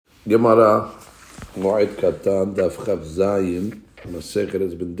Gemara, Moed Katan, Daf Chav Zayin, Masechet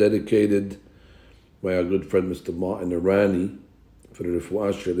has been dedicated by our good friend Mr. Martin Irani for the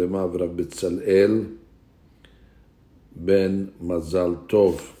Refuah Shelema of Rabbi Tzal'el ben Mazal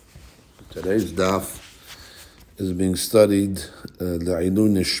Tov. Today's Daf is being studied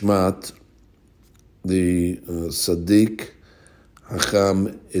La'inu Nishmat, the Sadiq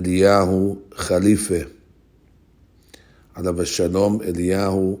Hacham Eliyahu Khalife, Alav Shalom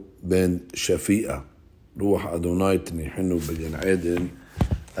Eliyahu ben Shafi'a. Ruach Adonai T'nihenu b'Gan Eden.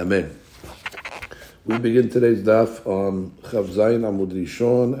 Amen. We begin today's daf on Chav Zayin Amud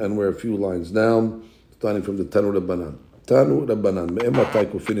Rishon, and we're a few lines down, starting from the Tanu Rabbanan. Tanu Rabbanan, me'ematai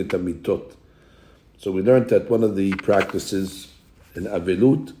kufin et hamitot. So we learned that one of the practices in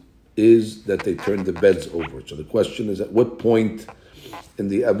Avelut is that they turn the beds over. So the question is, at what point in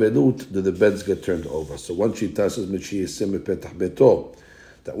the Avelut do the beds get turned over? So one shita says, M'shiyesem mepetach beto,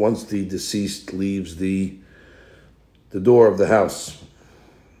 that once the deceased leaves the door of the house.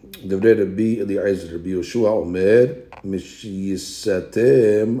 Devrei Rabbi Eliezer, Rabbi Yoshua Omer,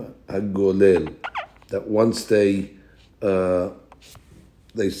 M'shiyisatem hagolel, that once they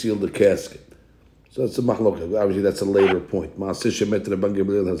seal the casket. So that's a mahloka. Obviously, that's a later point. Ma'aseh shemet Rabban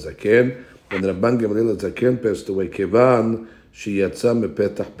Gamliel hazaken. When Rabban Gamliel hazaken passed away, kevan sheyatza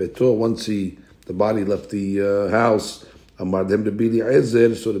mepetach beto, once the body left the house, Amar dem Rabbi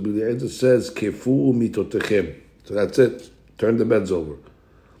Eliezer, so Rabbi Eliezer says, kefu mitotechem. So that's it. Turn the beds over.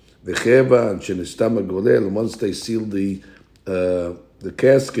 V'cheva and shenistam hagolel, and once they seal the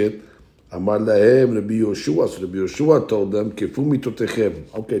casket, Amar lahem Rabbi Yoshua. So Rabbi Yoshua told them, kefu mitotechem.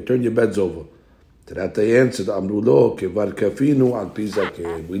 Okay, turn your beds over. To that they answered, Amru lo kevar kafinu al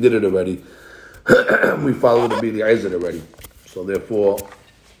pizakem. We did it already. We followed Rabbi Eliezer already. So therefore,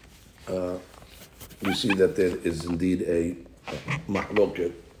 we see that there is indeed a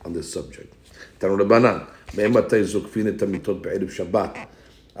mahloket on this subject. Tanu Rabbanan, me'ematay zokfin et hamitot be'erev Shabbat.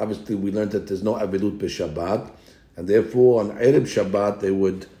 Obviously, we learned that there's no avilut beShabbat, and therefore on Erev Shabbat they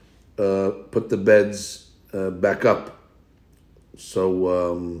would put the beds back up.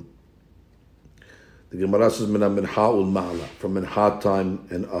 So the Gemara says min ul ma'ala, from minha time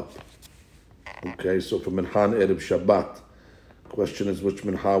and up. Okay, so from minha and Erev Shabbat. Question is, which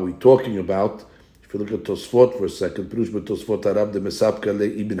minha are we talking about? If you look at Tosfot for a second, Pirush b'Tosfot Arab de Mesapka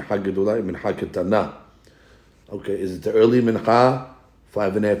le'i minha gedula minha ketana. Okay, is it the early minha,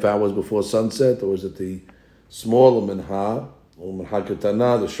 5.5 hours before sunset, or is it the smaller minha, or minha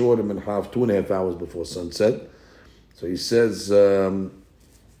ketana, the shorter minha of 2.5 hours before sunset? So he says,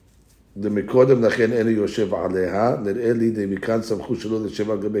 the Mekodem Nachen Enu Yoshev Aleha, נראה לי דמכאן סמכו שלא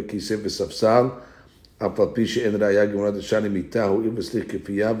לשב על גבי כיסא וספסל, אף על פי שאין ראיה גמרת השני מיתה, הוא עיר וסליח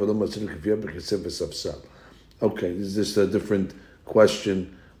כפייה, ולא מסליח כפייה בכיסא וספסל. Okay, is this a different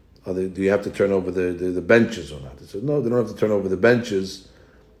question? Do you have to turn over the benches or not? He said, no, they don't have to turn over the benches,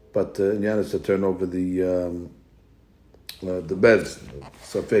 but Inyan is to turn over the beds.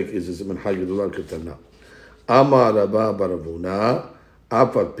 Safek is a minhag gedolah ketana. Amar Rabba Baravuna,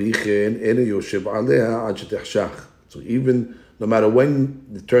 so even no matter when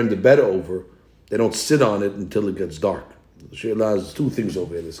they turn the bed over, they don't sit on it until it gets dark. The Sheila has two things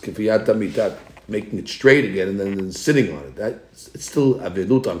over here. There's kifiyat mitat, making it straight again, and then sitting on it. It's still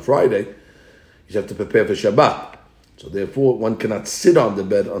avilut on Friday. You have to prepare for Shabbat. So therefore, one cannot sit on the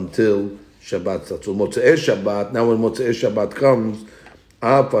bed until Shabbat starts. So Motzei Shabbat, now when Motzei Shabbat comes,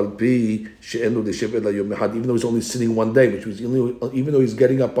 even though he's only sitting one day, which was even though he's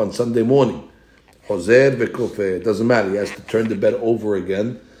getting up on Sunday morning, it doesn't matter. He has to turn the bed over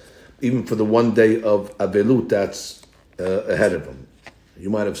again, even for the one day of Avelut that's ahead of him.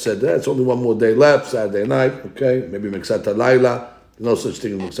 You might have said it's only one more day left, Saturday night. Okay, maybe Miksat Laila. No such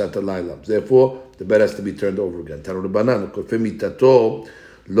thing as Miksat Laila. Therefore, the bed has to be turned over again. Tanu Rabbanan, mitato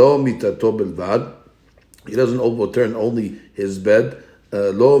lo mitato belvad. He doesn't overturn only his bed.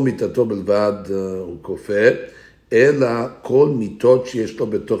 לא מיטתו בלבד הוא כופה, אלא כל מיטות שיש לו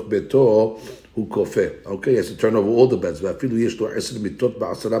בתוך ביתו הוא כופה. Okay, he has to turn over all the beds. ואפילו יש לו 10 מיטות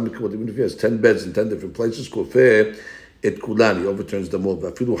ב10 מקומות, even if he has 10 beds in 10 different places, כופה את כולן, he overturns them all.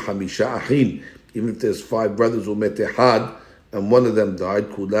 ואפילו 5 אחים, even if there's 5 brothers who met אחד, and one of them died,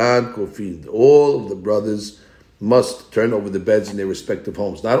 כולן כופין. All of the brothers must turn over the beds in their respective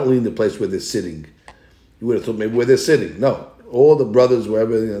homes, not only in the place where they're sitting. You would have thought maybe where they're sitting. No. All the brothers,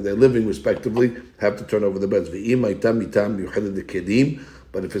 wherever they're living respectively, have to turn over the beds.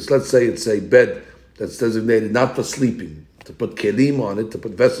 But if it's, let's say, it's a bed that's designated not for sleeping, to put kelim on it, to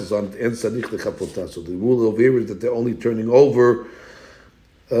put vessels on it, and tzarich lechafotah. So the rule over here is that they're only turning over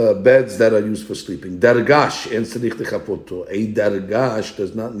beds that are used for sleeping. Dargash and tzarich lechapoto. A dargash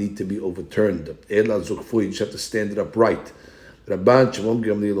does not need to be overturned. Ela zukfu, you just have to stand it upright. Rabban Shimon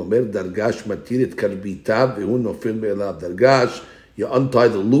Gamliel Omer, Dargash matirit karbitav vehu nofil me'elav. Dargash, you untie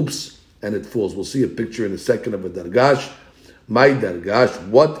the loops and it falls. We'll see a picture in a second of a dargash. My dargash,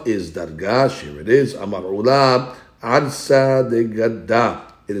 what is dargash? Here it is. Amar ulam arsa de gadda.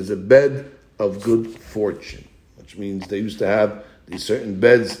 It is a bed of good fortune, which means they used to have these certain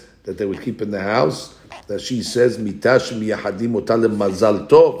beds that they would keep in the house that she says mitash miyahadim otalem mazal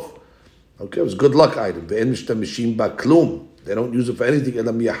tov. Okay, it was a good luck item. Ve'en mishtamishim ba klum. They don't use it for anything.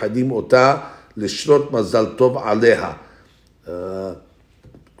 Ela miyahadim ota lishrot mazal tov aleha.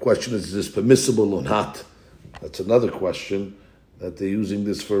 Question is this permissible or not? That's another question, that they're using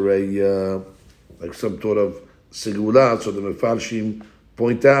this for a like some sort of segula. So the Mefarshim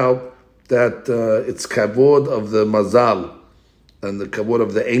point out that it's kavod of the mazal and the kavod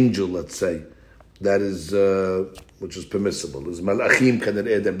of the angel, let's say, that is which is permissible. There's malachim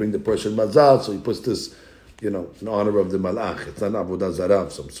kanareh that bring the person mazal, so he puts this, in honor of the malach. It's not avodah zarah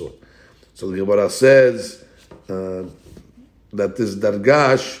of some sort. So the Gemara says that this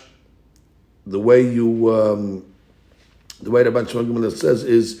dargash, the way the way the Rabban Shimon says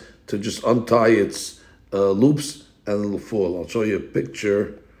is to just untie its loops and it'll fall. I'll show you a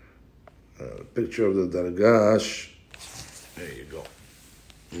picture of the dargash. There you go.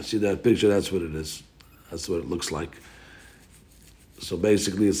 You see that picture? That's what it is. That's what it looks like. So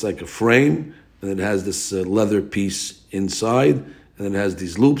basically, it's like a frame, and it has this leather piece inside, and then it has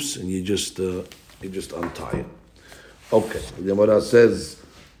these loops, and you just untie it. Okay, the Gemara says,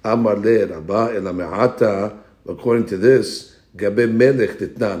 Amar le Rabba ela me'ata. According to this, Gabe Melech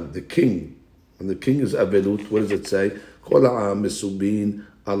Titnan, the king, and the king is Avelut. What does it say? Kol ha'am mesubin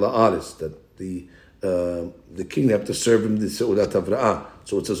ala aris, that the king have to serve him the seudat havra'ah.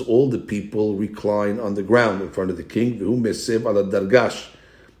 So it says all the people recline on the ground in front of the king. V'hu mesev ala dargash,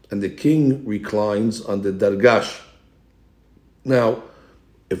 and the king reclines on the dargash. Now,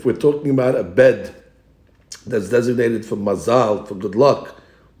 if we're talking about a bed that's designated for mazal, for good luck,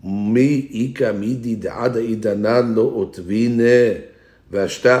 mi ika midi de'ada idanan lo otvine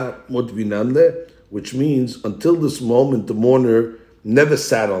v'ashta mutvinanle, which means until this moment the mourner never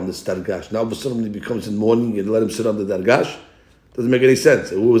sat on this dargash. Now all of a sudden when he becomes in mourning, you let him sit on the dargash? Doesn't make any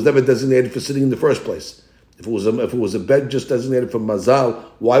sense. It was never designated for sitting in the first place. If it was a bed just designated for mazal,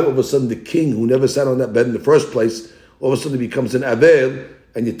 why all of a sudden the king who never sat on that bed in the first place, all of a sudden he becomes an avel,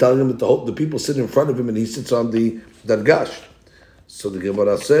 and you're telling him that the people sit in front of him and he sits on the dargash? So the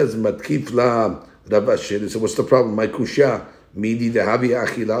Gemara says, Matkif la Rav Asher. He said, what's the problem? My kusha, midi dehavi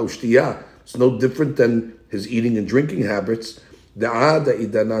achila ushtiya. It's no different than his eating and drinking habits. Da'ada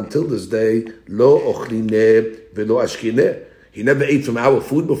idana, until this day, lo ochline velo ashkine. He never ate from our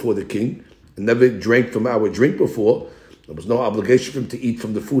food before the king, and never drank from our drink before. There was no obligation for him to eat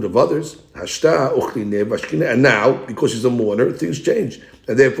from the food of others. Hashta ochline vashkine. And now, because he's a mourner, things change,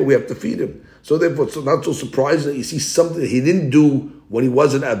 and therefore we have to feed him. So therefore, it's not so surprising that you see something he didn't do when he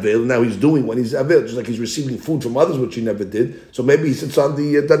wasn't Avel, now he's doing when he's Avel, just like he's receiving food from others, which he never did. So maybe he sits on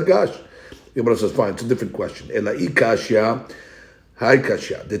the dargash. Yomara says, fine, it's a different question. Ela ikashya, hai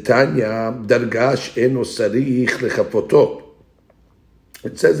kashya, detanya, dargash eno sarich lechapoto.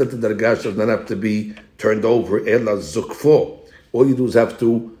 It says that the dargash does not have to be turned over, ela zukfo. All you do is have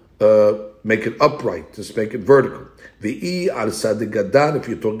to make it upright, just make it vertical. V'i arsa de gadan, if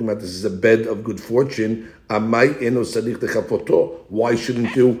you're talking about this is a bed of good fortune, amai eno sarich lechapoto. Why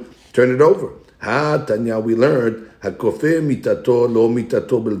shouldn't you turn it over? Ha Tanya, we learned hakofeh mitato lo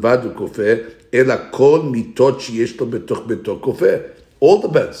mitato belvad kofeh ela kol mitot sheyesh lo betoch beto kofeh. All the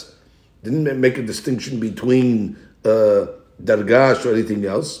beds didn't make a distinction between dargash or anything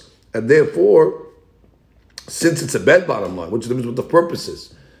else, and therefore, since it's a bed, bottom line, what's the difference with the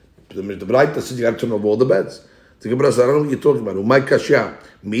purposes? The Braita says you have to turn over all the beds. The Gemara says, I don't know what you're talking about. Umay kasha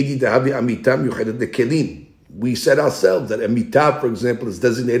midi dehavi amitam yuchedet lekelim. We said ourselves that a mitah, for example, is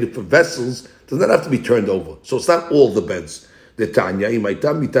designated for vessels, does not have to be turned over. So it's not all the beds.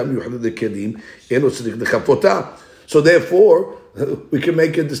 So therefore, we can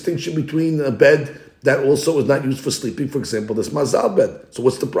make a distinction between a bed that also is not used for sleeping, for example, this mazal bed. So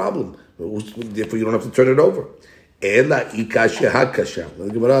what's the problem? Therefore, you don't have to turn it over. The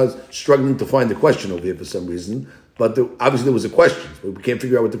Gemara is struggling to find the question over here for some reason, but obviously there was a question. We can't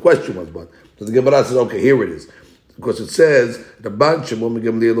figure out what the question was, but so the Gemara says, okay, here it is. Because it says, Rabban Shimon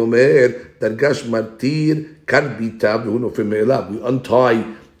Gamliel Omer, Dargash Matir Karbitav V'hu Me'elav. We untie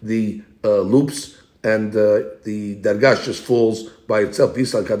the loops, and the Dargash just falls by itself. And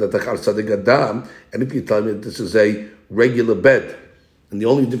if you tell me that this is a regular bed, And the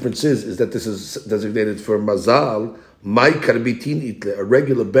only difference is that this is designated for mazal. My karbitin itle. A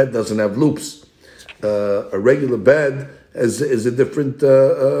regular bed doesn't have loops. A regular bed is a different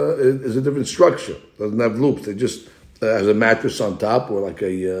structure. Doesn't have loops. They just has a mattress on top, or like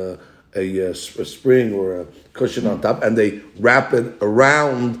a spring or a cushion on top, and they wrap it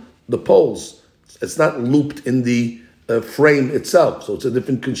around the poles. It's not looped in the frame itself, so it's a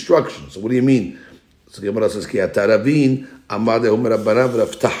different construction. So what do you mean? So Gemara says, "Ki ataravin amar lehum Rabbanan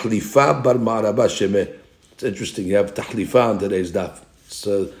v'Rav Tahlifa bar Ma'araba shemeh." It's interesting. You have Tahlifa on today's daf. It's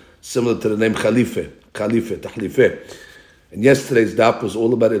similar to the name Khalife, Tahlife. And yesterday's daf was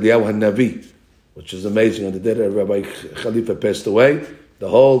all about Eliyahu HaNavi, which is amazing. On the day that Rabbi Khalifa passed away, the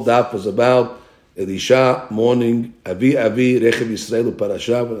whole daf was about Elisha mourning Avi Rechev Yisrael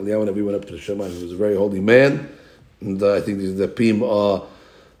Parasha. When Eliyahu HaNavi went up to the Shema, he was a very holy man, and I think the Pim are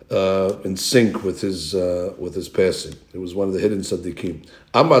in sync with his passing. It was one of the hidden tzaddikim.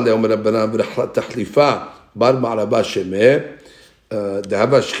 Amar le'omer Rabbanan v'Rach Tahlifa bar Ma'araba shemeh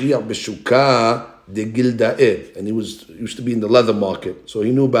dehava shchiach b'shuka de gilda'eh, and he used to be in the leather market, so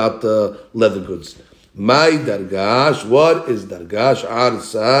he knew about leather goods. My dargash, what is dargash?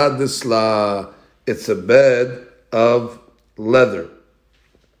 Arsa disla. It's a bed of leather.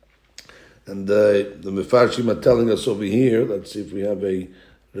 And the Mefarshim are telling us over here. Let's see if we have a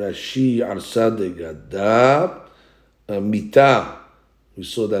Rashi Arsa de Gadab Mita. We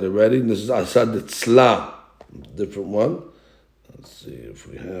saw that already. This is Arsa de Tzla, different one. Let's see if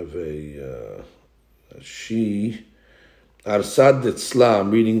we have a Rashi Arsa de Tzla.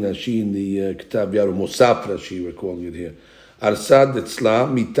 I'm reading Rashi in the Kitab Yaru Musaf Rashi. We're calling it here. Arsa de Tzla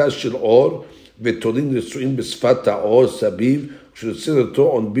Mita shel or v'tolin resuin b'sfat ha'or sabiv. It's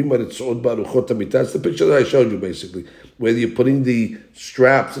the picture that I showed you, basically, where you're putting the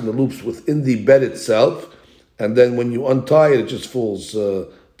straps and the loops within the bed itself, and then when you untie it, it just falls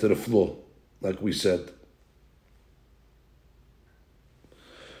to the floor, like we said.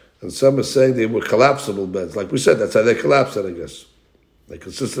 And some are saying they were collapsible beds. Like we said, that's how they collapsed it, I guess. They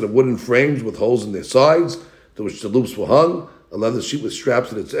consisted of wooden frames with holes in their sides, to which the loops were hung. A leather sheet with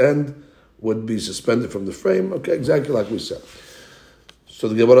straps at its end would be suspended from the frame. Okay, exactly like we said. So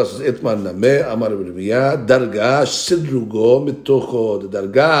the Gemara says, Itman Nameh, Amar Rabbiya, Dargash, Sidrugo, Mitocho. The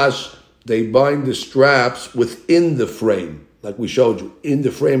Dargash, they bind the straps within the frame, like we showed you. In the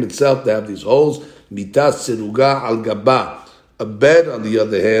frame itself, they have these holes. Mitas Siruga al Gaba. A bed, on the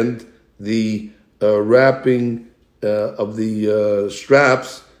other hand, the wrapping of the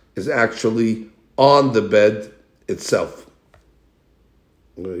straps is actually on the bed itself.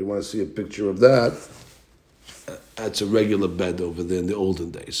 You want to see a picture of that? That's a regular bed over there in the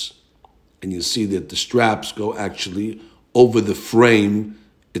olden days. And you see that the straps go actually over the frame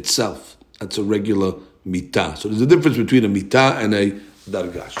itself. That's a regular mitah. So there's a difference between a mitah and a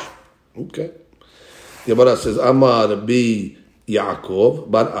dargash. Okay. Gemara says, Amar Rabbi Yaakov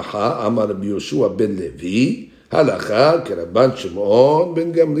bar Acha, Amar Rabbi Yoshua ben Levi, Halacha Keraban Shimon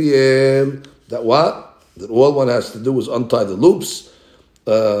ben Gamliel. That what? That all one has to do is untie the loops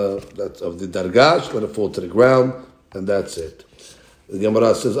that's of the dargash, let it fall to the ground, and that's it. The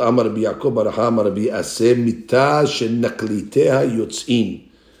Gemara says, Amar Rabbi Yaakov bar Acha, Amar Rabbi Aseh mitah shenakliteha yotzin.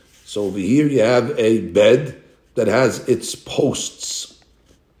 So over here you have a bed that has its posts.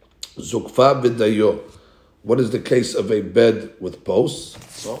 Zukfa b'dayo. What is the case of a bed with posts?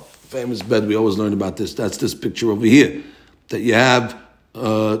 So, famous bed, we always learn about this. That's this picture over here. That you have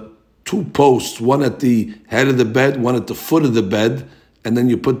two posts, one at the head of the bed, one at the foot of the bed, and then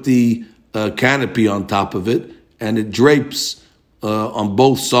you put the canopy on top of it, and it drapes on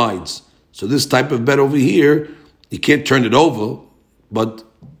both sides. So this type of bed over here, you can't turn it over, but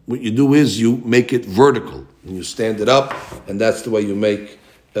what you do is you make it vertical, and you stand it up, and that's the way you make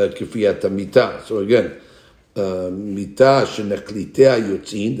kifiyat mitah. So again, mitah shenaklitea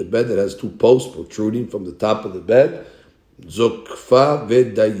yotzin, the bed that has two posts protruding from the top of the bed, zokfa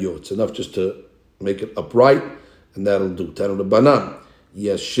vedayo. It's enough just to make it upright, and that'll do. Tanu Rabbanan,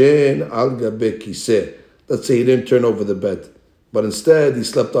 yashen al gabe kiseh. Let's say he didn't turn over the bed, but instead he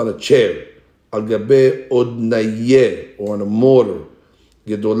slept on a chair, al gabe odnayeh, or on a mortar,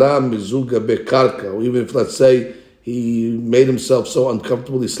 gedolah mizul gabe karka. Or even if, let's say, he made himself so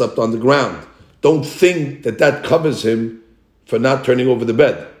uncomfortable he slept on the ground. Don't think that covers him for not turning over the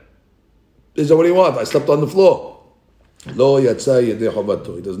bed. Is that what he wants? I slept on the floor. Lo yatsa yedei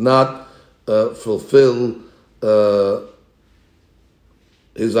chavato. He does not fulfill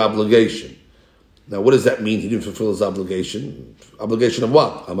his obligation. Now, what does that mean? He didn't fulfill his obligation. Obligation of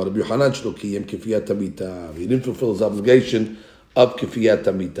what? Amar Rabbi Yochanan shelo kiyem kifiyat hamita. He didn't fulfill his obligation of kifiyat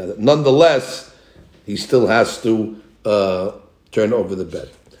hamita. Nonetheless, he still has to turn over the bed.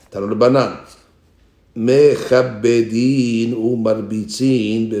 Tanur Banan. Mechabedin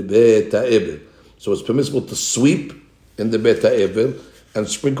umarbitzin bebet ha'evel. So it's permissible to sweep in the bet ha'evel and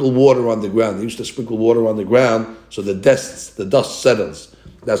sprinkle water on the ground. They used to sprinkle water on the ground so the dust settles.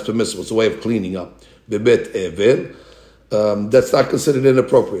 That's permissible. It's a way of cleaning up. Bebet ha'evel. That's not considered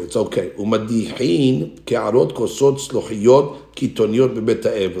inappropriate. It's okay. Umadihin ke'arot kosot slochiyot kitoniot bebet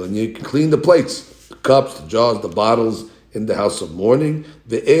ha'evel. And you can clean the plates, the cups, the jars, the bottles in the house of mourning.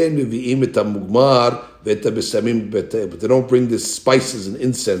 But they don't bring the spices and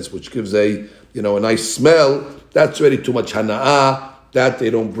incense, which gives a nice smell. That's already too much hana'ah. That they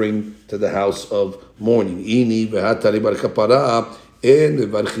don't bring to the house of mourning. That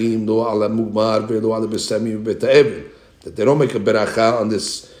they don't make a beracha on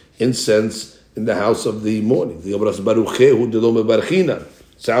this incense in the house of the mourning.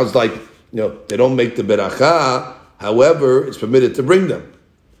 Sounds like they don't make the beracha. However, it's permitted to bring them.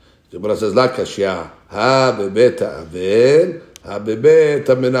 The Gemara says, "La kashya ha bebeta avel ha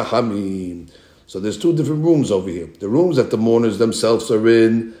bebeta menachamim." So there's two different rooms over here. The rooms that the mourners themselves are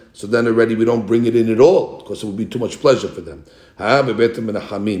in. So then already we don't bring it in at all because it would be too much pleasure for them. Ha bebeta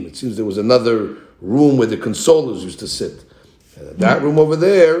menachamim. It seems there was another room where the consolers used to sit. That room over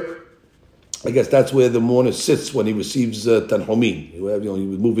there, I guess that's where the mourner sits when he receives tanhomin. He would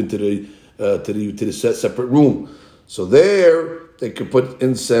move into the separate room. So there, they could put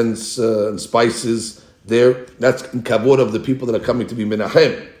incense and spices there. That's in kavod of the people that are coming to be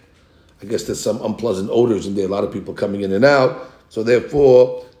menachem. I guess there's some unpleasant odors in there. A lot of people coming in and out. So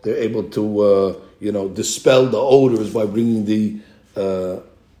therefore, they're able to, dispel the odors by bringing the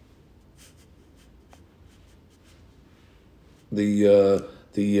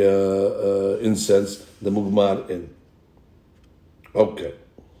incense, the mugmar in. Okay.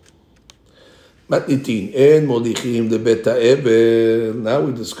 Matnitin en molichim de beta evel. Now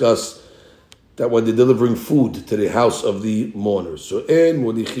we discuss that when they're delivering food to the house of the mourners. So en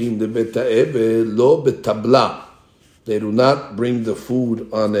molichim de beta evel lo betabla. They do not bring the food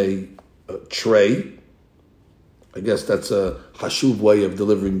on a tray. I guess that's a hashuv way of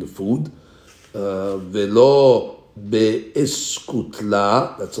delivering the food. Velo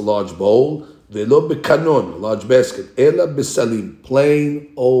be'eskutla. That's a large bowl. Velo bekanon, a large basket. Ela besalim,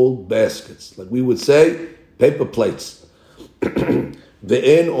 plain old baskets. Like we would say, paper plates.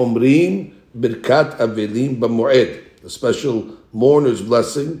 Ve'en omrim birkat avelim b'moed. The special mourner's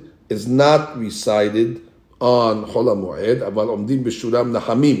blessing is not recited on Chol HaMoed. Aval omdim b'shuram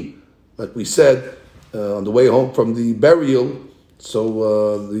nahamim. Like we said, on the way home from the burial,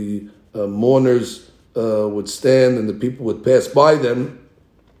 so the mourners would stand and the people would pass by them.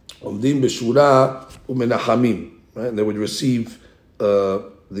 Omdim b'shura u'menachamim, right? And they would receive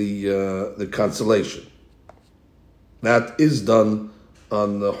the consolation. That is done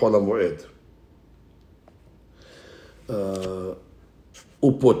on Chol HaMoed.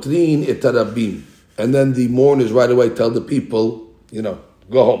 Upotrin et harabim, and then the mourners right away tell the people, go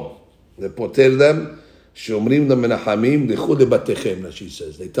home. They poter them. Shomrim the menachamim lechu lebatechem. She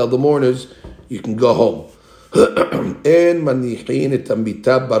says they tell the mourners, you can go home. En manichin et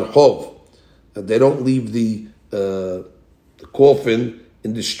hamita barchov. They don't leave the coffin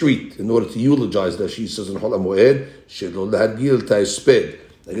in the street in order to eulogize that. She says in Chol HaMoed, shelo lahagil ta'esped.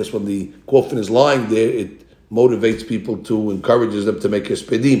 I guess when the coffin is lying there, it motivates people encourages them to make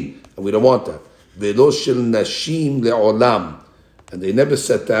espedim, and we don't want that. Velo shel nashim le'olam. And they never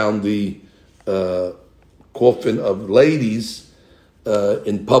set down the coffin of ladies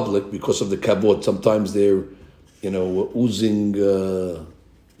in public because of the kavod. Sometimes they're, oozing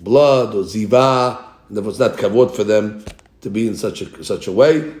blood or ziva, and it was not kavod for them to be in such a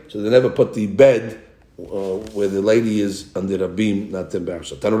way. So they never put the bed where the lady is under a beam, not to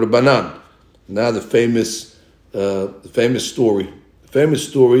embarrass her. Tanur Banan. Now the famous story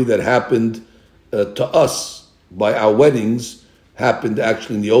that happened to us by our weddings happened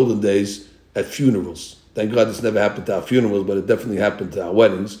actually in the olden days at funerals. Thank God this never happened to our funerals, but it definitely happened to our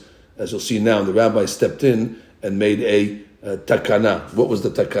weddings. As you'll see now, the rabbi stepped in and made a takana. What was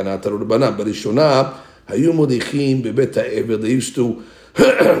the takana? Tanur Banan. Barishona, hayu modichim bebet ha'evel. They used to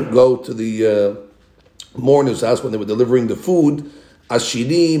go to the mourner's house when they were delivering the food.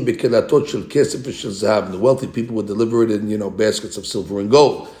 Ashirim bekelatot shel kesef v'shel zahav. The wealthy people would deliver it in baskets of silver and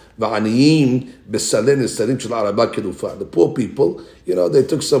gold. V'aniyim besalen esarim shel araba kelufa. The poor people, they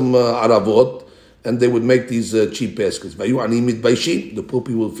took some aravot and they would make these cheap baskets. Vayu aniyim mitbayshim. The poor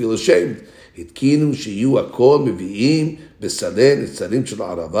people would feel ashamed. Hitkinu sheyu akol mevi'im besalen esarim shel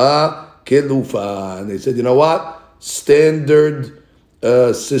araba kelufa. And they said, you know what? Standard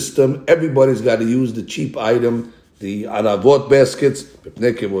system. Everybody's got to use the cheap item the anavot baskets,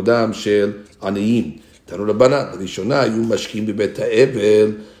 mipnei kevodam shel aniyim. Tanu Rabbanan, Rishona, you mashkim bebet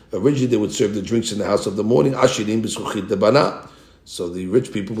ha'evel. Originally, they would serve the drinks in the house of the mourning. Ashirim b'zchuchit debana. So the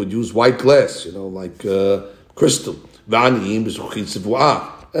rich people would use white glass, like crystal. V'aniyim b'zchuchit sivuah.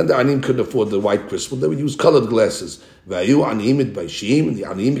 And the aniyim couldn't afford the white crystal. They would use colored glasses. V'ayu aniyim itbayshim. And the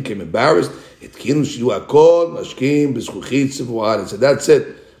aniyim became embarrassed. Itkinu shiyu hakol mashkim b'zchuchit sivuah. They said, that's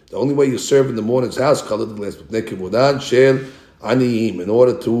it. The only way you serve in the mourning's house, colored glass, shel aniyim, in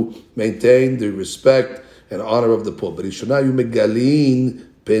order to maintain the respect and honor of the poor. But Ishonayu megalin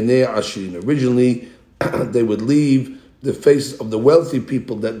penei ashirin. Originally, they would leave the face of the wealthy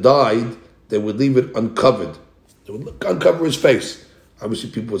people that died. They would leave it uncovered. They would uncover his face. Obviously,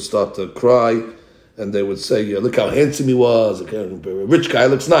 people would start to cry, and they would say, "Look how handsome he was. A rich guy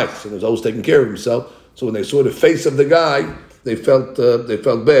looks nice, and he was always taking care of himself." So when they saw the face of the guy, they felt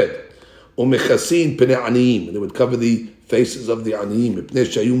bad. Umechasin penei aniyim. They would cover the faces of the aniyim. Mipnei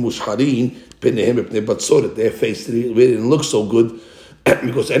shayu mushcharin peneihem mipnei batzoret. Their face really didn't look so good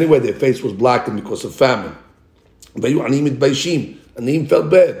because anyway their face was blackened because of famine. Vayu aniyim itbayshim. Aniyim felt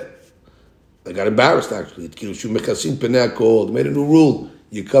bad. They got embarrassed actually. Kilushu mechasin penei hakol. They made a new rule.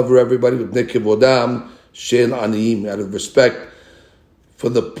 You cover everybody with mipnei kevodam shel aniyim, out of respect for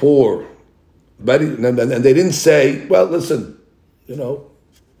the poor. And they didn't say, well, listen,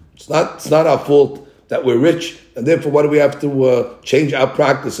 it's not our fault that we're rich, and therefore why do we have to change our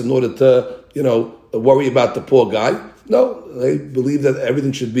practice in order to, worry about the poor guy? No, they believe that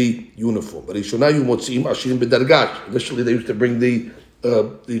everything should be uniform. But initially they used to bring the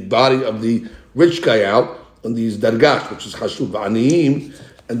body of the rich guy out on these dargash, which is chashuv aniyim,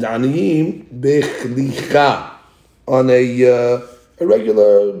 and the aniyim bechlicha, on a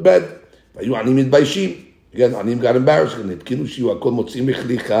regular bed. Again, Anim got embarrassed, and therefore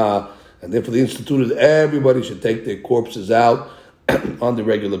they instituted everybody should take their corpses out on the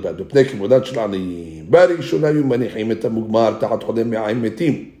regular bed.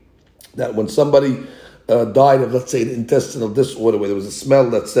 That when somebody died of, let's say, an intestinal disorder, where there was a smell,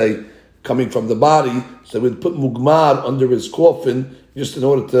 let's say, coming from the body, so they would put mugmar under his coffin just in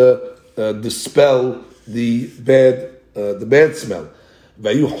order to dispel the bad smell.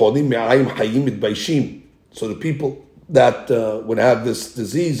 So the people that would have this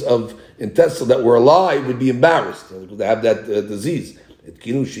disease of intestinal that were alive would be embarrassed because they have that disease. So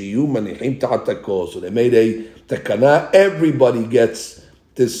they made a takana. Everybody gets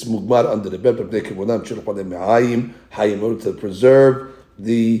this mugmar under the bed in order to preserve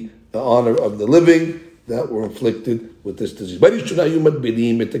the honor of the living that were inflicted with this disease.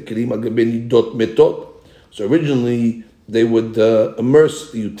 So originally they would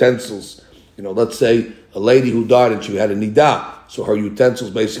immerse the utensils. Let's say a lady who died and she had a nidah, so her utensils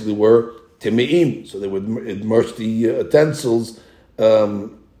basically were temeim. So they would immerse the utensils,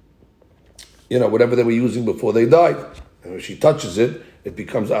 whatever they were using before they died. And if she touches it, it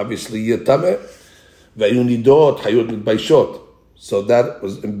becomes obviously tameh. Vayunidot hayot mitbayshot. So that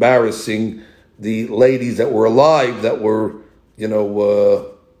was embarrassing the ladies that were alive that were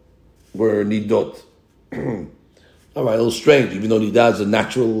nidot. All right, a little strange, even though nidah is a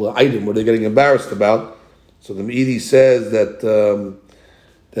natural item. What are they getting embarrassed about? So the Meiri says that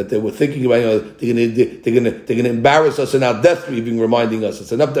they were thinking about, they're gonna embarrass us in our death, even reminding us.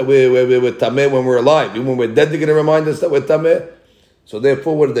 It's enough that we're tameh when we're alive. Even when we're dead, they're going to remind us that we're tameh. So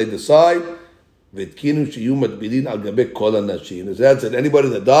therefore, what did they decide? V'tkinu shiyu matbidin al gabei kol hanashim. That's it. Anybody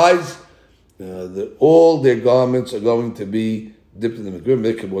that dies, all their garments are going to be dipped in the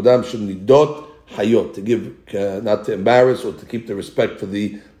mikveh. Mekebodam shel nidot hayot, to give, not to embarrass or to keep the respect for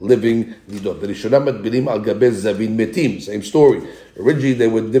the living nidot. V'rishonam matbidin al gabei zavin metim. Same story. Originally, they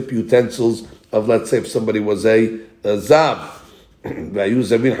would dip utensils of, let's say, if somebody was a zav. V'ayu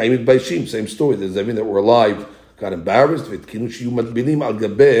zavin hayimit bayshim. Same story. The zavin that were alive got embarrassed. So they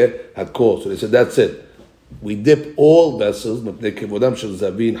said, that's it. We dip all vessels. Here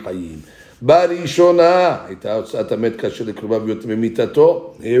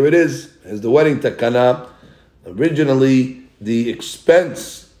it is. Here's the wedding takana. Originally, the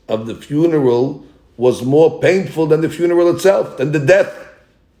expense of the funeral was more painful than the funeral itself, than the death,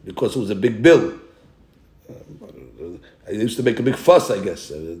 because it was a big bill. They used to make a big fuss, I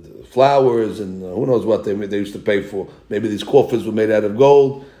guess. Flowers and who knows what they used to pay for. Maybe these coffins were made out of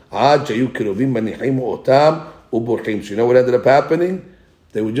gold. So you know what ended up happening?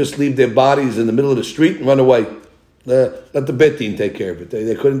 They would just leave their bodies in the middle of the street and run away. Let the bet team take care of it.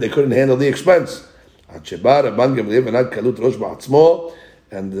 They couldn't handle the expense. And Rabban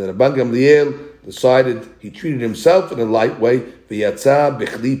Gamliel decided he treated himself in a light way.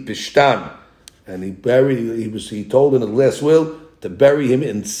 and he told in the last will to bury him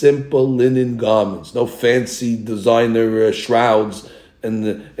in simple linen garments, no fancy designer shrouds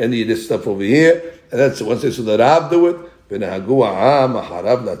and any of this stuff over here. And that's it. Once they saw the Rav do it, and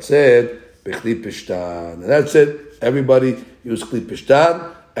that's it. Everybody used Kli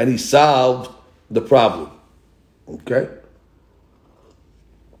Pishtan, and he solved the problem. Okay?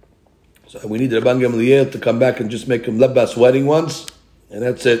 So we need Rabban Gamliel to come back and just make him Lebbas wedding once, and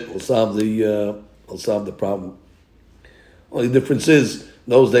that's it. We'll solve the problem. Only difference is, in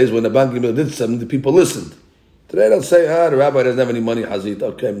those days when Rabban Gamliel did something, the people listened. Today they'll say, the rabbi doesn't have any money, Hazit.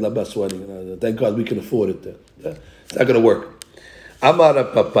 Okay, Lebbas wedding. Thank God we can afford it. It's not going to work. Amar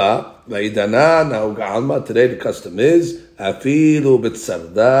Papa, Vaidana, Naug Alma. Today the custom is Afilu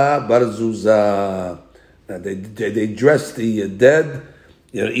B'Tzarda Barzuza. They dress the dead,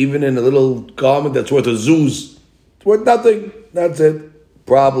 even in a little garment that's worth a zuz. It's worth nothing. That's it.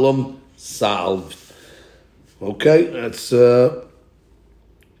 Problem solved. Okay, that's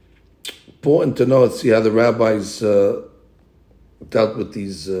important to know. Let's see how the rabbis dealt with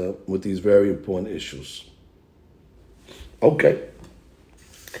these very important issues. Okay.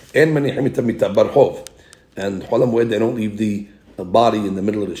 And Chol HaMoed, they don't leave the body in the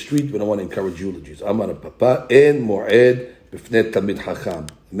middle of the street. We don't want to encourage eulogies. Amar Papa en Moed b'fnei Talmid Chacham.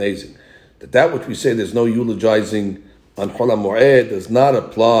 Amazing. That which we say there's no eulogizing on Chol HaMoed does not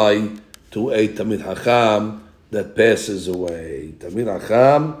apply to a Talmid Chacham that passes away. Talmid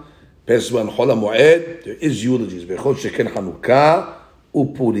Chacham passes away on Chol HaMoed. There is eulogies. V'chol sheken Chanukah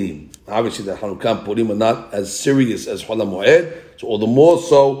uPurim. Obviously, the Chanukah and Purim are not as serious as Chol HaMoed. So all the more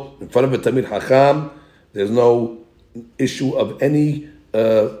so, in front of a Talmid Chacham, there's no issue of any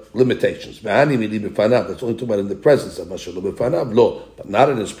limitations. That's only talking about in the presence of Mashallah B'fanav, lo, but not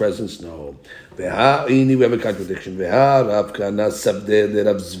in his presence, no. We have a contradiction. Rav Kana sabde le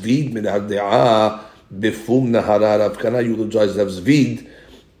Rav Zvid min ha'de'ah b'fum nahara. Rav Kana eulogized Rav Zvid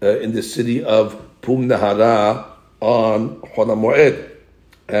in the city of Pum Nahara on Chol HaMoed.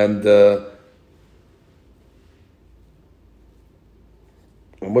 And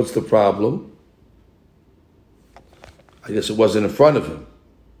what's the problem? I guess it wasn't in front of him.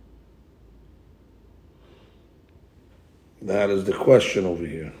 That is the question over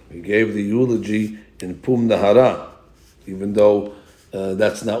here. He gave the eulogy in Pum Nahara, even though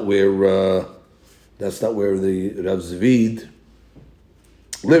that's not where the Rav Zvid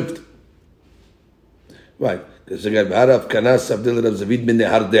lived. Right. Because again, Rav Kanas Abdul Rav Zvid min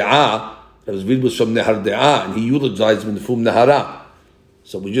Nehar De'ah. Rav Zvid was from Nehar De'ah, and he eulogized him in Pum Nahara.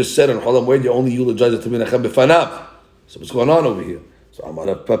 So we just said on Chol HaMoed, you only eulogize the Talmid Chacham b'fanav. So what's going on over here? So Amar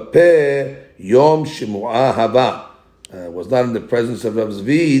Papeh Yom Shemu'ah Haba was not in the presence of Rav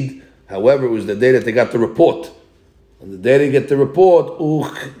Zvid. However, it was the day that they got the report. On the day they get the report,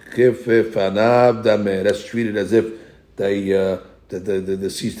 Fanav Dameh. That's treated as if the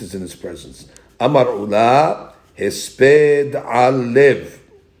deceased is in his presence. Amar Ula Hesped Al Lev.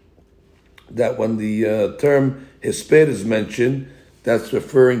 That when the term Hesped is mentioned, that's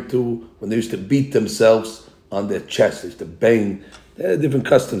referring to when they used to beat themselves on their chest. They used to bang. There are different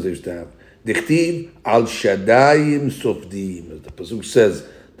customs they used to have. Dichtiv al shadayim sofdim. As the pasuk says,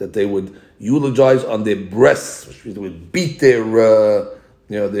 that they would eulogize on their breasts, which means they would beat their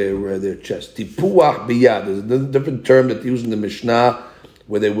chest. Tipuach biyad. There's a different term that they use in the Mishnah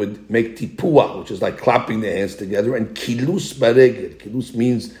where they would make tipuach, which is like clapping their hands together, and kilus bareged. Kilus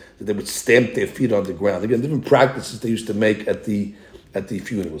means that they would stamp their feet on the ground. Again, different practices they used to make at the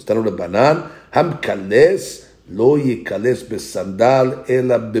funerals. Tanu Rabbanan, ham kales lo yikales besandal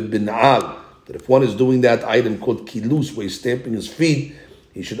ela bebinal. That if one is doing that item called kilus, where he's stamping his feet,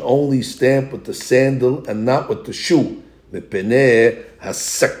 he should only stamp with the sandal and not with the shoe. Bepeneh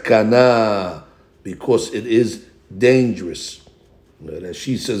hasakana, because it is dangerous. As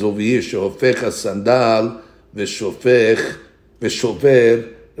she says over here, shofech hasandal v'shofech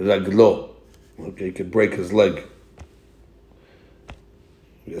v'shover raglo. Okay, he could break his leg.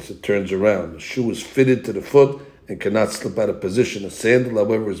 Yes, it turns around. The shoe is fitted to the foot and cannot slip out of position. A sandal,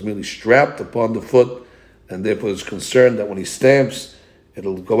 however, is merely strapped upon the foot, and therefore is concerned that when he stamps,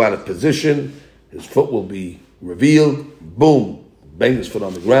 it'll go out of position, his foot will be revealed, boom, bang his foot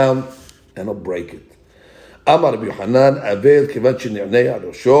on the ground, and he'll break it. Amar Rabbi Yochanan, Avel kivan shenirnei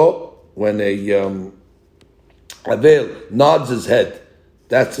arosho, when a Avel nods his head,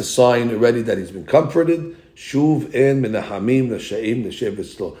 that's a sign already that he's been comforted. Shuv en menahamim l'shaim l'shev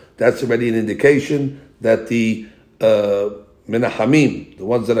v'tzlo. That's already an indication that the menahamim, the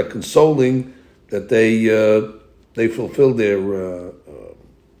ones that are consoling, that they fulfill their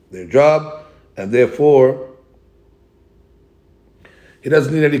job, and therefore he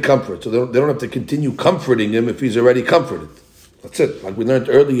doesn't need any comfort. So they don't have to continue comforting him if he's already comforted. That's it. Like we learned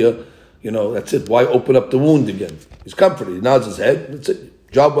earlier, that's it. Why open up the wound again? He's comforted. He nods his head. That's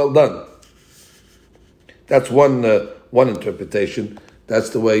it. Job well done. That's one interpretation.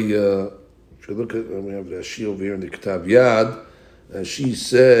 That's the way. If you look at, we have Rashi over here in the Ketav Yad. She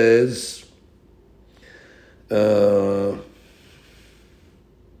says.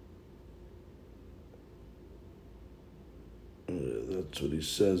 That's what he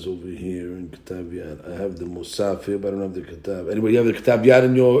says over here in Ketav Yad. I have the Musaf here, but I don't have the Ketav. Anyway, you have the Ketav Yad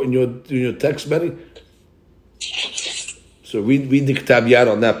in your text, Benny? So read the Ketav Yad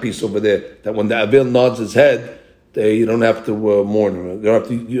on that piece over there. That when the Avil nods his head, you don't have to mourn him. You don't have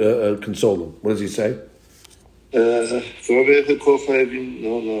to console him. What does he say?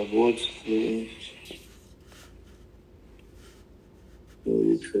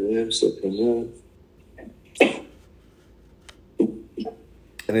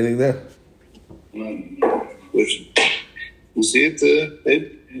 Anything there? You see it, babe?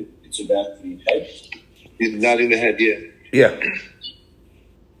 It's about the head. Not in the head, yeah. Yeah.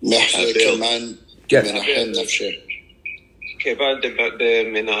 כיוון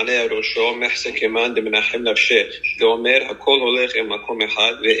דמנענע ראשו מחסה כמן דמנחם נפשה זה אומר הכל הולך עם מקום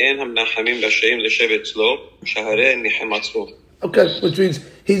אחד ואין המנחמים רשאים לשבת אצלו שהרי ניחם עצמו. Okay, which means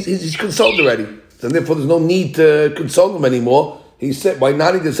he's consoled already, and therefore there's no need to console him anymore. He said by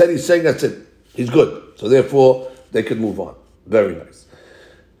nodding his head, he's saying that's it. He's good. So therefore they could move on. Very nice.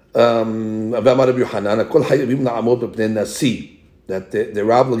 That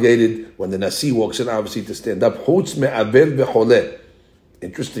they're obligated when the Nasi walks in, obviously, to stand up.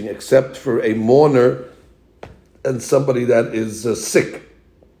 Interesting, except for a mourner and somebody that is sick.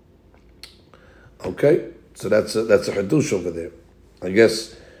 Okay, so that's a hadush over there. I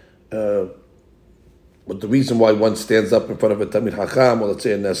guess, but the reason why one stands up in front of a Talmid Chacham, or let's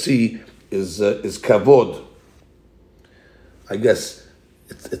say a Nasi, is kavod. I guess.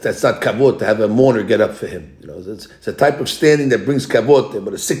 That's not kavod to have a mourner get up for him. It's a type of standing that brings kavod to him,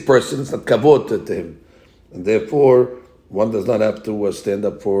 but a sick person, it's not kavod to him. And therefore, one does not have to stand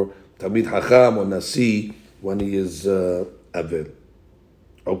up for Talmid Chacham or Nasi when he is Avil.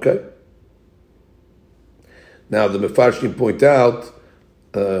 Okay? Now, the Mefarshim point out,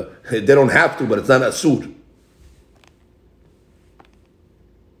 they don't have to, but it's not asur.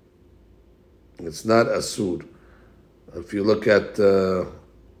 It's not asur. If you look at the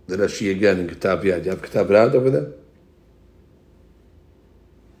Rashi again in Ketav Yad, you have Ketav Yad over there?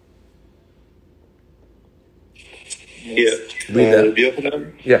 Yeah. Read that.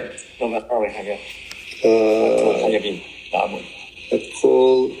 Yeah.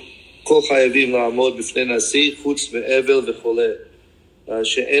 כל חייבים לעמוד בפני נשיא חוץ מאבל וחולה.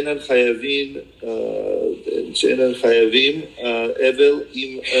 שאינן חייבים אבל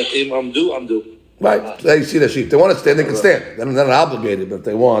אם עמדו. Right, they see the sheep. They want to stand, they can stand. They're not obligated, but if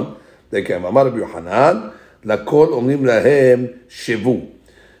they want, they can. Amar Rabbi Yochanan, lakol omrim lahem shevu,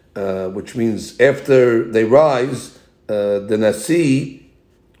 which means after they rise, the Nasi,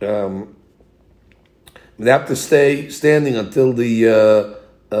 they have to stay standing until the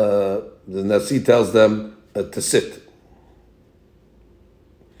Nasi tells them to sit.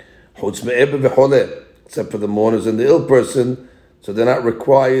 Chutz me'ebe v'choleh, except for the mourners and the ill person. So they're not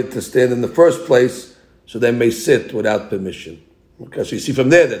required to stand in the first place, so they may sit without permission. Okay, so you see from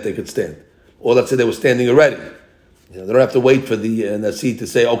there that they could stand. Or let's say they were standing already. They don't have to wait for the Nasi to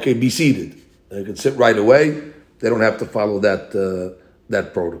say, okay, be seated. They can sit right away. They don't have to follow that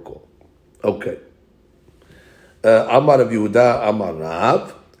protocol. Okay. Amar Rav Yehuda, Amar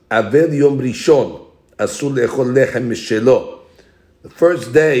Rav, Avel Yom Rishon, Asur Le'echol Lechem Mishelo. The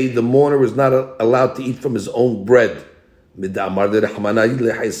first day, the mourner is not allowed to eat from his own bread. Like the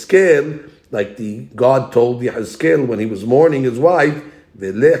God told Yehezkel when he was mourning his wife,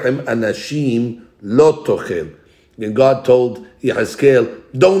 and God told Yehezkel,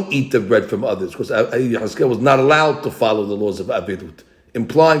 don't eat the bread from others, because Yehezkel was not allowed to follow the laws of Avilut,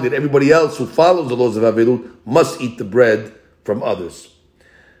 implying that everybody else who follows the laws of Avilut must eat the bread from others.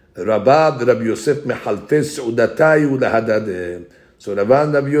 Rabab, Rabbi Yosef, so Rabban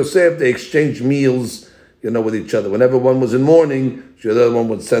and Rabbi Yosef, they exchanged meals with each other. Whenever one was in mourning, the other one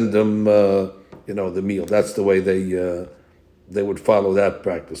would send them, the meal. That's the way they would follow that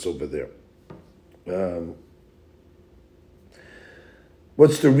practice over there.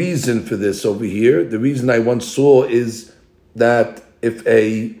 What's the reason for this over here? The reason I once saw is that if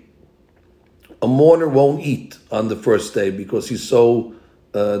a mourner won't eat on the first day because he's so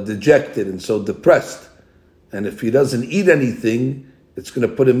dejected and so depressed, and if he doesn't eat anything, it's going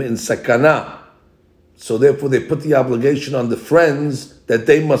to put him in sakana. So therefore they put the obligation on the friends that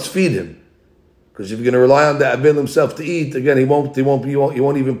they must feed him. Because if you're going to rely on the Avel himself to eat, again, he won't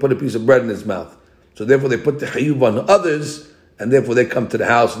even put a piece of bread in his mouth. So therefore they put the Chiyuv on others, and therefore they come to the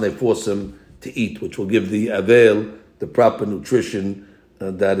house and they force him to eat, which will give the Avel the proper nutrition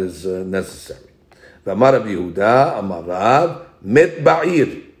that is necessary. V'amar Rav Yehuda, Amar Rav, met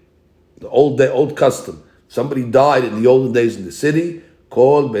ba'ir. The old custom. Somebody died in the olden days in the city,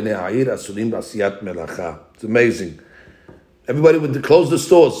 called Bnei Ha'ir Asurim B'asiyat Melacha. It's amazing. Everybody would close the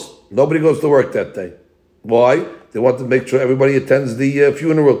stores. Nobody goes to work that day. Why? They want to make sure everybody attends the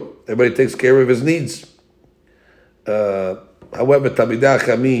funeral. Everybody takes care of his needs. However, Talmidei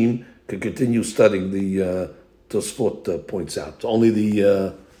Chachamim can continue studying. The Tosfot points out. Only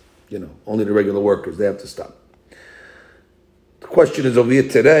the regular workers, they have to stop. The question is over here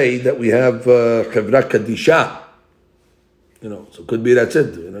today that we have Chevra Kadisha. So it could be that's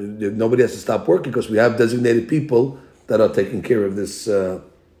it. Nobody has to stop working because we have designated people that are taking care of this.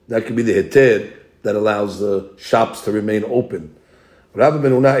 That could be the heter that allows the shops to remain open. Rav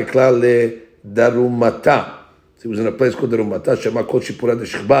ben Huna ikla le Darumata. He was in a place called Darumata. Shema kol shipura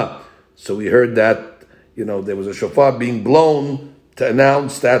deshchba. So we heard that there was a shofar being blown to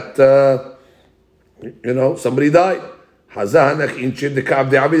announce that somebody died. He saw the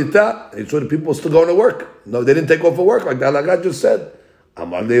people still going to work. No, they didn't take off for work like the halacha just said.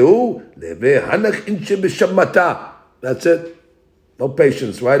 That's it. No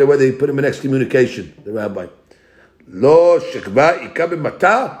patience. Right away they put him in excommunication, the rabbi.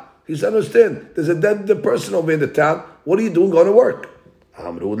 He said, understand, there's a dead person over in the town. What are you doing going to work?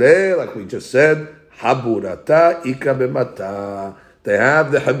 Like we just said, haburata ika b'mata. They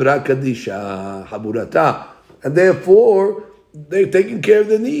have the Chevra Kadisha, haburata. And therefore, they're taking care of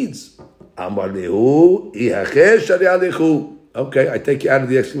their needs. Okay, I take you out of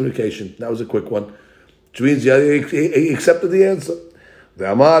the excommunication. That was a quick one. Which means he accepted the answer.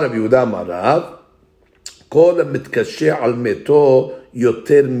 ואמר רב יהודה אמר רב, כל המתקשה על מתו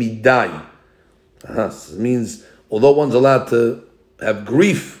יותר מדי. It means, although one's allowed to have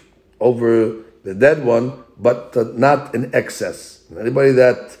grief over the dead one, but not in excess. Anybody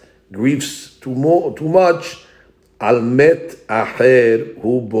that grieves too much, al met acher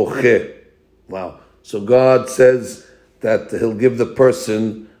hu boche. Wow. So God says that He'll give the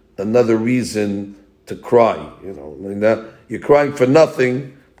person another reason to cry. You're crying for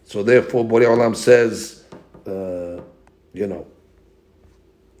nothing, so therefore Borei Olam says, you'll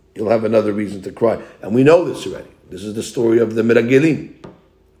have another reason to cry. And we know this already. This is the story of the Meragelim.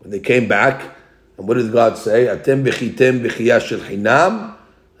 When they came back, and what did God say? Atem bechitem bechiyah shel chinam,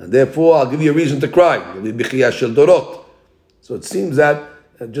 and therefore I'll give you a reason to cry. You'll be bechiyah shel dorot. So it seems that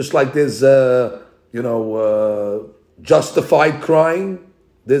just like there's justified crying,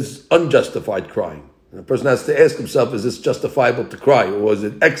 there's unjustified crying. And a person has to ask himself, is this justifiable to cry, or is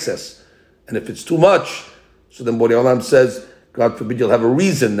it excess? And if it's too much, so then Borei Olam says, God forbid, you'll have a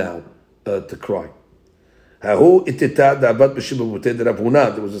reason now to cry. There was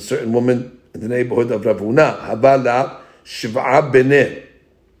a certain woman in the neighborhood of Rav Huna.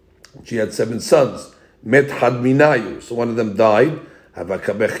 She had 7 sons. Met Hadminayu. So one of them died.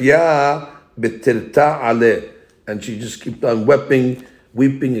 And she just kept on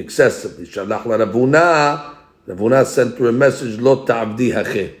weeping excessively. Shalach la Rav Huna. Rav Huna sent her a message, Lo ta'avdi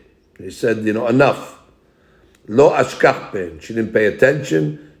hache. He said, enough. Lo ashkach ben. She didn't pay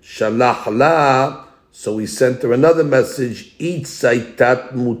attention. Shalach la. So he sent her another message, Eat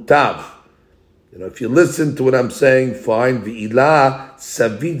saitat mutav. If you listen to what I'm saying, fine. V'ila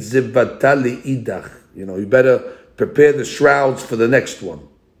savit zivata le'idach. You better prepare the shrouds for the next one.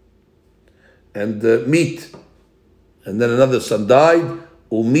 And meet. And then another son died.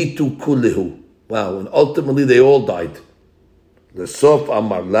 Umitu kulehu. Wow, and ultimately they all died. L'sof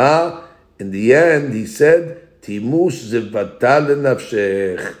amar la. In the end, he said, Timush zivata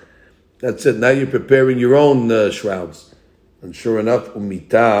le'nafshech. That's it. Now you're preparing your own shrouds. And sure enough,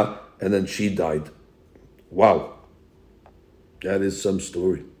 umita, and then she died. Wow. That is some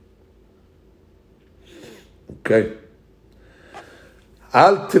story. Okay.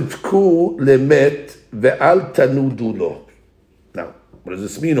 Al tivku lemet ve'al tanudu lo. Now, what does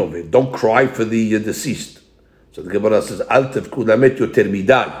this mean over here? Don't cry for the deceased. So the Gemara says, Al tivku lemet yoter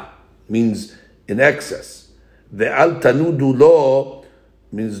midai. Means in excess. Ve'al tanudu lo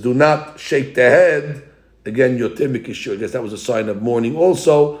means do not shake the head. Again, yoter mikishur. I guess that was a sign of mourning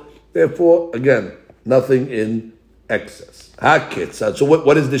also. Therefore, again, nothing in excess. Haketz. So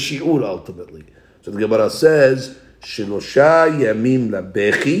what is the shi'ur ultimately? So the Gemara says, Shilosha yamim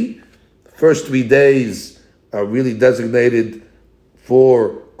labechi. First 3 days are really designated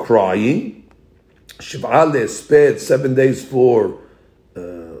for crying. Shiv'ah le'esped, 7 days for,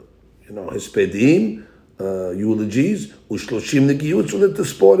 hespedim, eulogies, u'shloshim negiyut, so to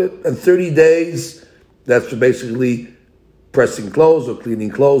support it, and 30 days, that's for basically pressing clothes or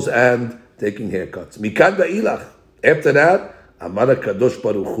cleaning clothes and taking haircuts. Mikad va'ilach. After that, Amar HaKadosh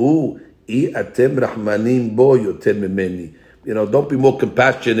Baruch Hu, I atem rahmanim bo yoter mimeni. Don't be more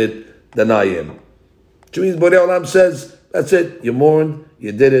compassionate than I am. Which means Borei Olam says, that's it. You mourned,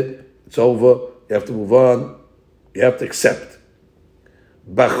 you did it, it's over. You have to move on. You have to accept.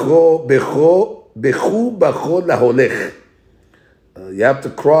 Bechu bacho laholech. You have to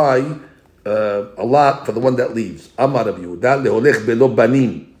cry a lot for the one that leaves. Amar Rabbi Yehuda leholech belo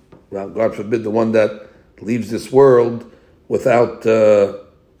banim. Well, God forbid the one that leaves this world without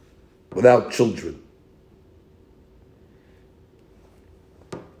children.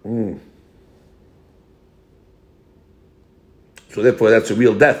 So therefore, that's a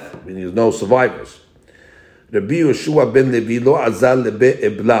real death. I mean, there's no survivors. Rabbi Yeshua ben Levi lo azal lebe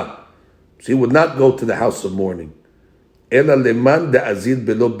ebla. So he would not go to the house of mourning. Ela leman de azil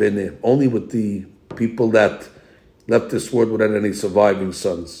belo bene. Only with the people that left this world without any surviving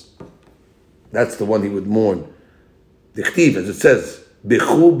sons. That's the one he would mourn. Dichtiv, as it says,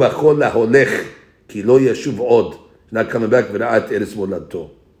 Bechu bacho laholech ki lo yashuv od. He's not coming back. V'ra'at eretz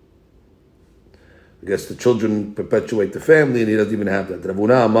moladto. I guess the children perpetuate the family, and he doesn't even have that.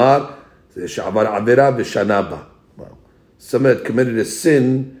 Ravuna Amar, Sha'avar Avera v'Shanaba. Well, someone had committed a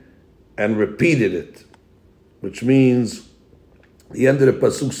sin and repeated it, which means the end of the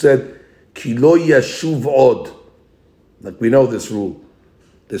pasuk said, Ki lo yashuv od. Like we know this rule.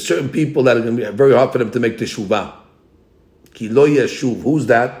 There's certain people that are going to be very hard for them to make teshuvah. Ki lo yashuv. Who's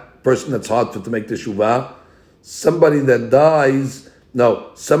that person that's hard for to make teshuvah? Somebody that dies.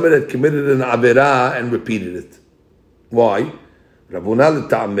 No, somebody that committed an avera and repeated it. Why? Ravuna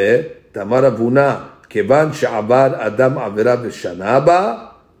l'ta'ameh, tamar Ravuna, kevan she'avar adam avera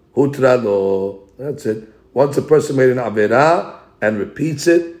v'shanaba, hutra lo. That's it. Once a person made an avera and repeats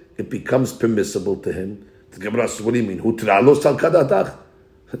it, it becomes permissible to him. The Gemara says, what do you mean? Hutra lo sal kadatach?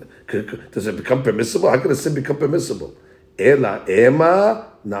 Does it become permissible? How can a sin become permissible? Ela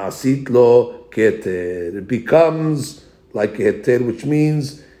ema na'asit lo keter. It becomes like a heter, which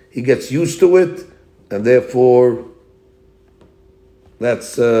means he gets used to it, and therefore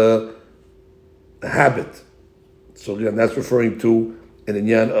that's a habit. So again, that's referring to an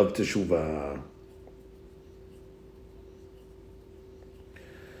inyan of teshuvah.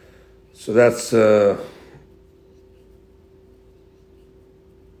 So that's so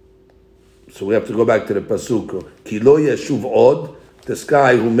we have to go back to the pasuk. Ki lo yashuv od, this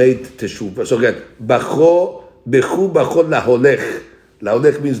guy who made teshuvah. So again, Bechu bacho laholech.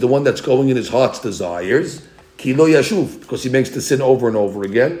 Laholech means the one that's going in his heart's desires. Ki lo yashuv, because he makes the sin over and over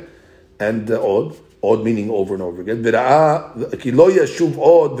again. And od meaning over and over again. V'ra'a, ki lo yashuv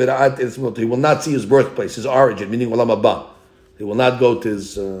od, v'ra'at eretz moladto. He will not see his birthplace, his origin, meaning olam haba. He will not go to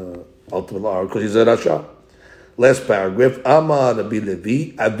his ultimate origin, because he's a rasha. Last paragraph. Amar Rabbi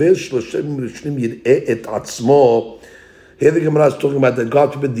Levi, avel shloshim rishnim yir'eh et atzmo. Here the Gemara is talking about that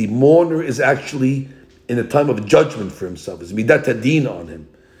God forbid the mourner is actually in a time of judgment for himself. It's midat hadin on him.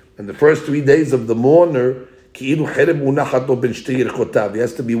 And the first 3 days of the mourner, he has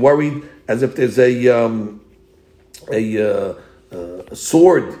to be worried as if there's a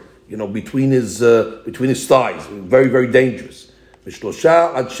sword, between his thighs. Very, very dangerous. From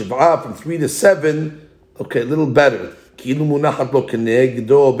 3 to 7, okay, a little better. So the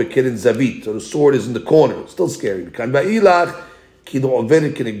sword is in the corner. It's still scary. So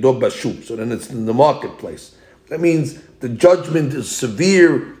then it's in the marketplace. That means the judgment is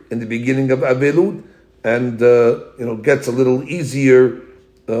severe in the beginning of Avelut, and gets a little easier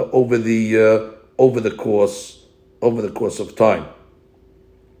over the course of time.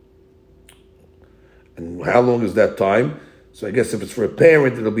 And how long is that time? So I guess if it's for a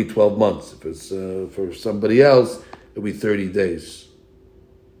parent, it'll be 12 months. If it's for somebody else, it'll be 30 days.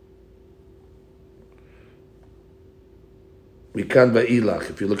 Mikan ba'ilach,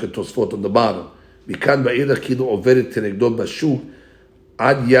 if you look at Tosfot on the bottom, Mikan ba'ilach kilu overet tenegdo bashuk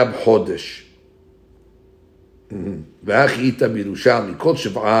ad yab chodesh. Ve'ach ita birushalmi, kol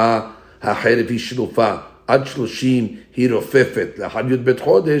shiv'a ha'cherev hi shlufa, ad shloshim hi rofefet, la'chad yud bet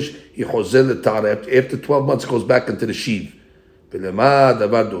chodesh, hi chozel letara. After 12 months, it goes back into the sheav. Ve'lema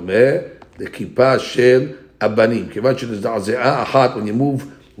davar domeh, lekipa shel abanim. Kivan shenizdaze'a achat, when you move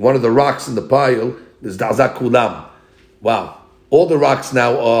one of the rocks in the pile, nizdaza kulam. Wow. All the rocks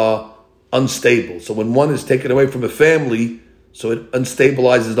now are unstable. So when one is taken away from a family, so it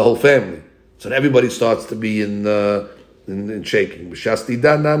unstabilizes the whole family. So everybody starts to be in shaking.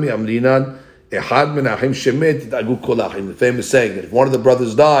 Echad menachim shemet yid'agu kol achim. The famous saying that if one of the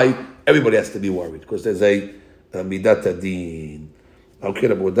brothers died, everybody has to be worried because there's a midat adin. Okay,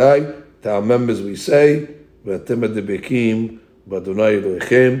 Rabodai, to our members we say, ואתם הדבקים באדוני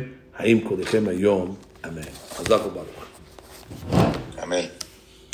אלוהיכם, האם קולכם היום, אמן. חזק וברוך. Amen.